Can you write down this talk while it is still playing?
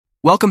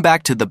Welcome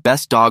back to the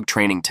Best Dog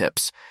Training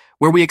Tips,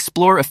 where we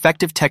explore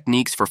effective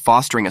techniques for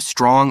fostering a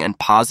strong and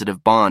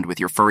positive bond with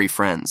your furry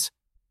friends.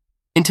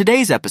 In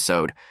today's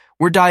episode,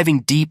 we're diving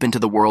deep into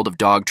the world of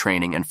dog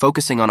training and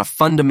focusing on a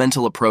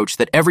fundamental approach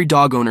that every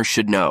dog owner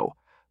should know: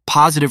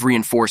 positive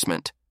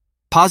reinforcement.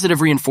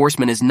 Positive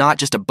reinforcement is not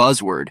just a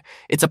buzzword,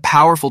 it's a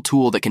powerful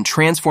tool that can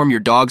transform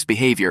your dog's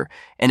behavior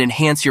and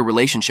enhance your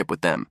relationship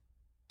with them.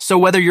 So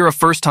whether you're a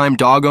first-time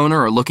dog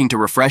owner or looking to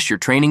refresh your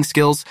training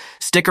skills,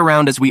 stick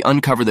around as we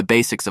uncover the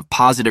basics of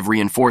positive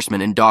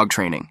reinforcement in dog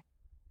training.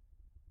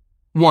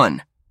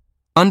 1.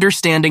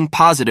 Understanding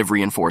positive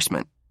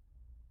reinforcement.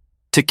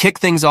 To kick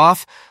things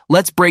off,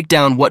 let's break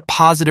down what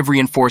positive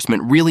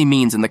reinforcement really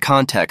means in the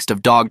context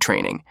of dog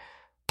training.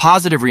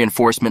 Positive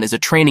reinforcement is a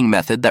training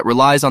method that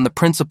relies on the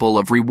principle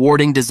of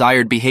rewarding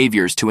desired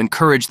behaviors to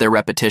encourage their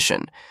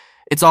repetition.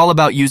 It's all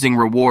about using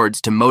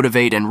rewards to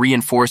motivate and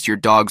reinforce your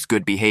dog's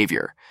good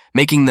behavior,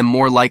 making them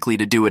more likely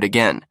to do it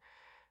again.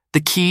 The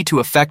key to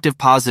effective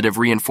positive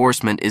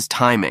reinforcement is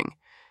timing.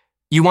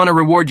 You want to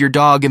reward your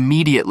dog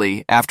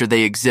immediately after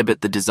they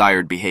exhibit the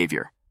desired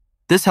behavior.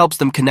 This helps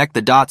them connect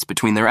the dots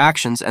between their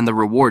actions and the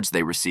rewards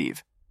they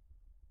receive.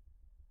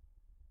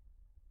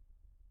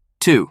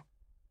 2.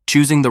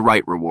 Choosing the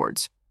right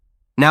rewards.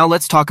 Now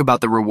let's talk about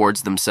the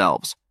rewards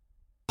themselves.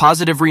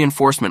 Positive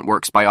reinforcement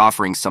works by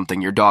offering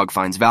something your dog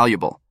finds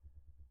valuable.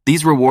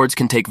 These rewards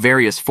can take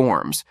various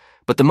forms,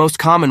 but the most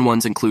common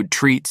ones include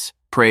treats,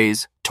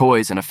 praise,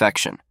 toys, and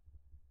affection.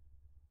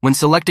 When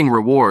selecting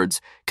rewards,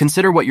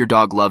 consider what your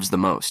dog loves the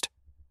most.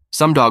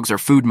 Some dogs are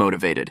food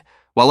motivated,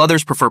 while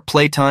others prefer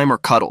playtime or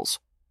cuddles.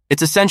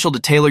 It's essential to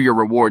tailor your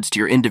rewards to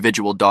your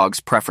individual dog's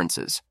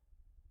preferences.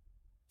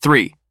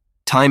 3.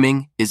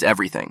 Timing is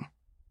everything.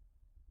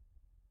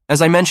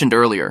 As I mentioned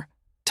earlier,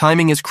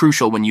 timing is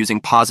crucial when using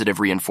positive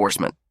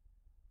reinforcement.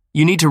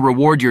 You need to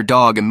reward your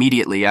dog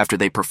immediately after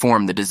they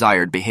perform the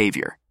desired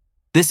behavior.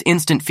 This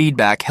instant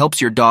feedback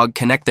helps your dog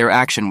connect their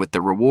action with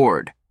the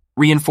reward,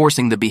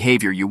 reinforcing the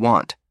behavior you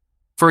want.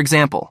 For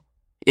example,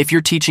 if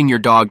you're teaching your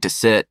dog to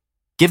sit,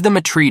 give them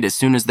a treat as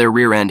soon as their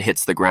rear end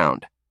hits the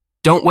ground.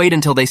 Don't wait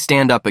until they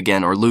stand up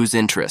again or lose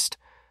interest.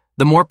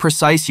 The more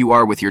precise you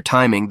are with your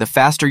timing, the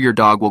faster your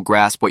dog will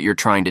grasp what you're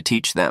trying to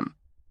teach them.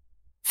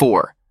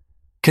 4.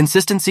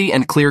 Consistency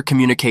and clear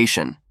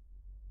communication.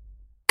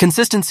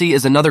 Consistency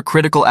is another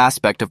critical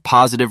aspect of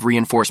positive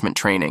reinforcement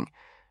training.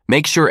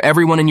 Make sure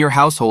everyone in your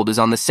household is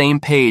on the same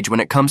page when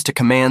it comes to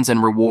commands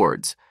and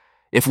rewards.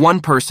 If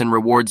one person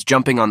rewards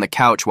jumping on the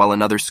couch while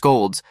another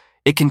scolds,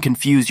 it can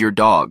confuse your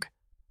dog.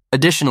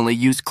 Additionally,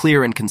 use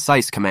clear and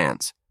concise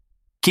commands.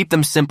 Keep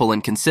them simple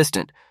and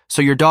consistent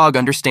so your dog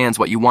understands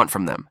what you want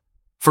from them.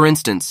 For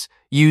instance,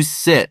 use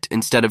sit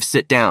instead of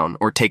sit down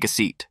or take a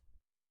seat.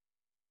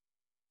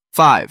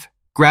 5.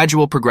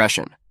 Gradual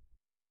progression.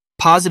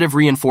 Positive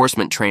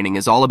reinforcement training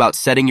is all about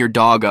setting your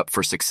dog up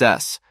for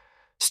success.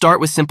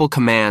 Start with simple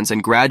commands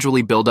and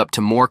gradually build up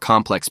to more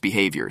complex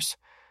behaviors.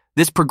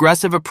 This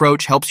progressive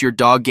approach helps your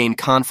dog gain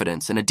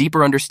confidence and a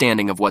deeper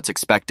understanding of what's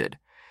expected.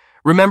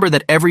 Remember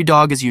that every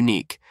dog is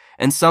unique,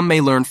 and some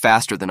may learn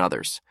faster than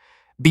others.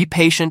 Be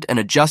patient and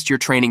adjust your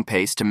training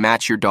pace to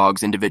match your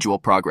dog's individual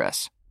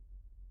progress.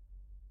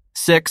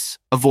 6.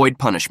 Avoid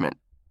punishment.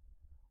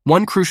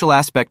 One crucial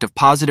aspect of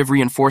positive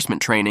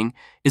reinforcement training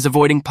is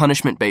avoiding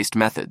punishment-based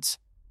methods.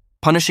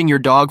 Punishing your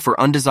dog for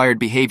undesired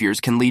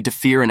behaviors can lead to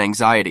fear and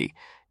anxiety,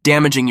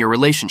 damaging your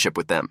relationship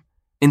with them.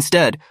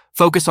 Instead,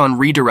 focus on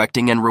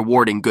redirecting and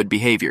rewarding good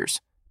behaviors.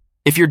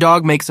 If your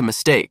dog makes a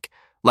mistake,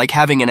 like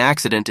having an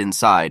accident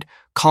inside,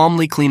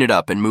 calmly clean it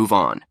up and move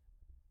on.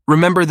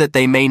 Remember that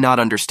they may not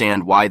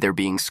understand why they're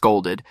being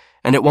scolded,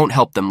 and it won't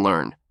help them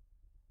learn.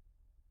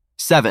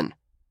 7.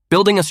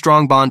 Building a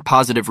strong bond.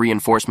 Positive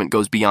reinforcement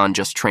goes beyond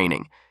just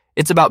training.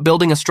 It's about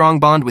building a strong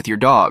bond with your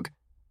dog.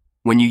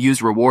 When you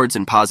use rewards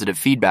and positive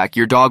feedback,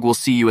 your dog will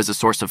see you as a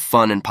source of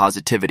fun and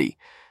positivity.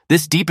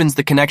 This deepens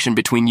the connection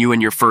between you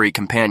and your furry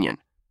companion.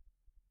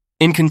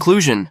 In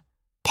conclusion,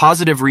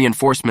 positive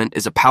reinforcement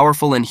is a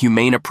powerful and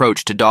humane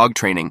approach to dog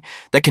training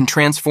that can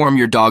transform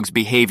your dog's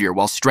behavior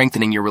while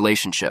strengthening your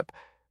relationship.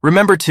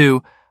 Remember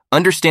to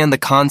understand the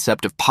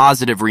concept of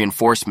positive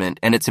reinforcement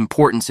and its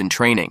importance in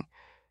training.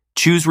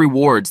 Choose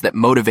rewards that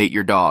motivate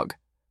your dog.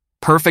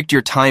 Perfect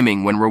your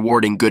timing when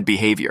rewarding good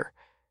behavior.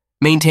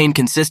 Maintain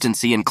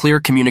consistency and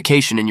clear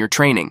communication in your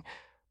training.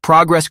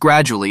 Progress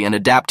gradually and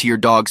adapt to your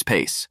dog's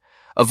pace.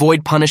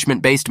 Avoid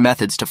punishment-based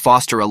methods to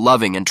foster a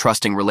loving and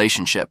trusting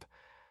relationship.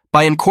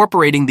 By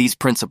incorporating these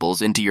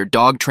principles into your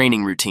dog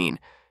training routine,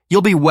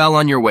 you'll be well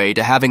on your way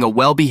to having a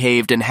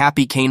well-behaved and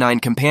happy canine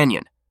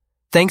companion.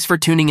 Thanks for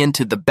tuning in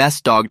to the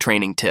Best Dog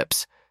Training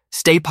Tips.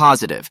 Stay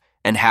positive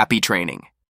and happy training.